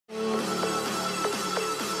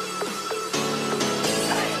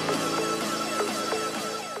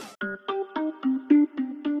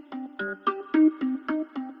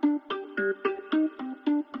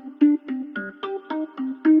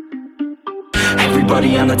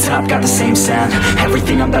Everybody on the top got the same sound.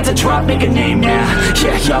 Everything I'm about to drop, make a name now.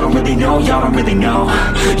 Yeah, y'all don't really know, y'all don't really know.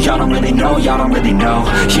 Y'all don't really know, y'all don't really know.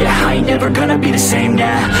 Yeah, I ain't never gonna be the same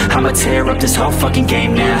now. I'ma tear up this whole fucking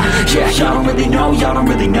game now. Yeah, y'all don't really know, y'all don't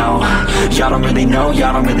really know. Y'all don't really know,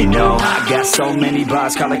 y'all don't really know. I got so many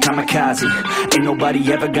bars, call it kamikaze. Ain't nobody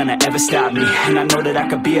ever gonna ever stop me. And I know that I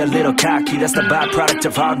could be a little cocky. That's the byproduct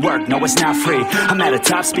of hard work, no it's not free. I'm at a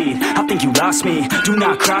top speed, I think you lost me. Do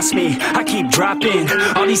not cross me, I keep dropping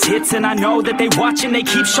all these hits and I know that they watching. They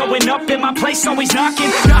keep showing up in my place, always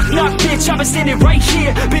knocking. Knock, knock, bitch, I've been standing right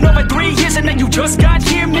here. Been over 3 years and then you just got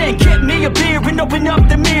here. Man, get me a beer and open up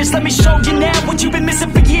the mirrors. Let me show you now what you've been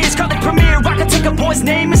missing for years. Call it premiere, I can take a boy's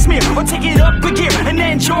name and smear, or take it up a gear and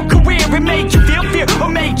end your career and make you feel fear, or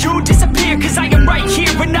make you disappear. Cause I am right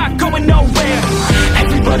here and not going nowhere.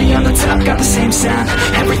 Everybody on the top got the same sound.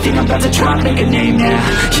 Everything I'm about to drop, make a name now.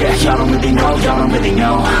 Yeah, y'all don't really know, y'all don't really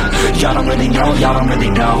know. Y'all don't really know, y'all don't really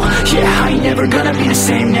know. Yeah, I ain't never gonna be the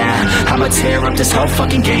same now. I'ma tear up this whole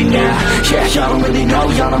fucking game now. Yeah, y'all don't really know,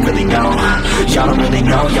 y'all don't really know. Y'all don't really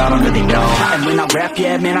know, y'all don't really know. And when I rap,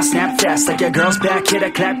 yeah, man, I snap fast. Like your girl's back, hit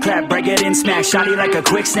a clap, clap, break it in, smack. Shotty like a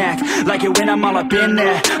quick snack, like it when I'm all up in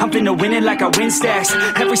there. I'm finna win it like I win stacks.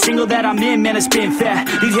 Every single that I'm in, man, it's been fat.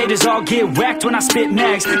 These haters all get whacked when I spit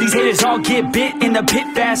mags. These haters all get bit in the pit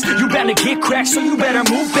fast. You better get cracked, so you better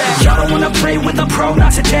move back. Y'all don't wanna play with a pro,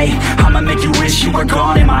 not today. I'ma make you wish you were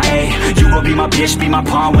gone in my A. You will be my bitch, be my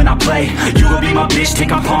pawn when I play. You will be my bitch, take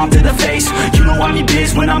my palm to the face. You know I'm your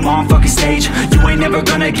biz when I'm on fucking stage. You ain't never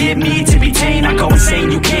gonna get me to be tame. I go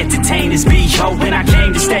insane, you can't detain this B.O. when I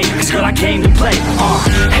came to stay. Cause girl, I came to play.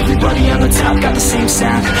 Everybody on the top got the same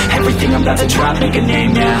sound. Everything I'm about to drop, make a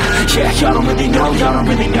name now. Yeah, y'all don't really know, y'all don't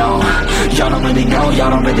really know. Y'all don't really know,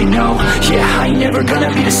 y'all don't really know. Yeah, I ain't never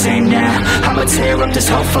gonna be the same now. I'ma tear up this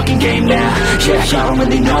whole fucking game now. Yeah, y'all don't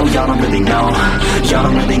really know, y'all don't really know. Y'all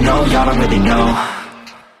don't really know, y'all don't really know.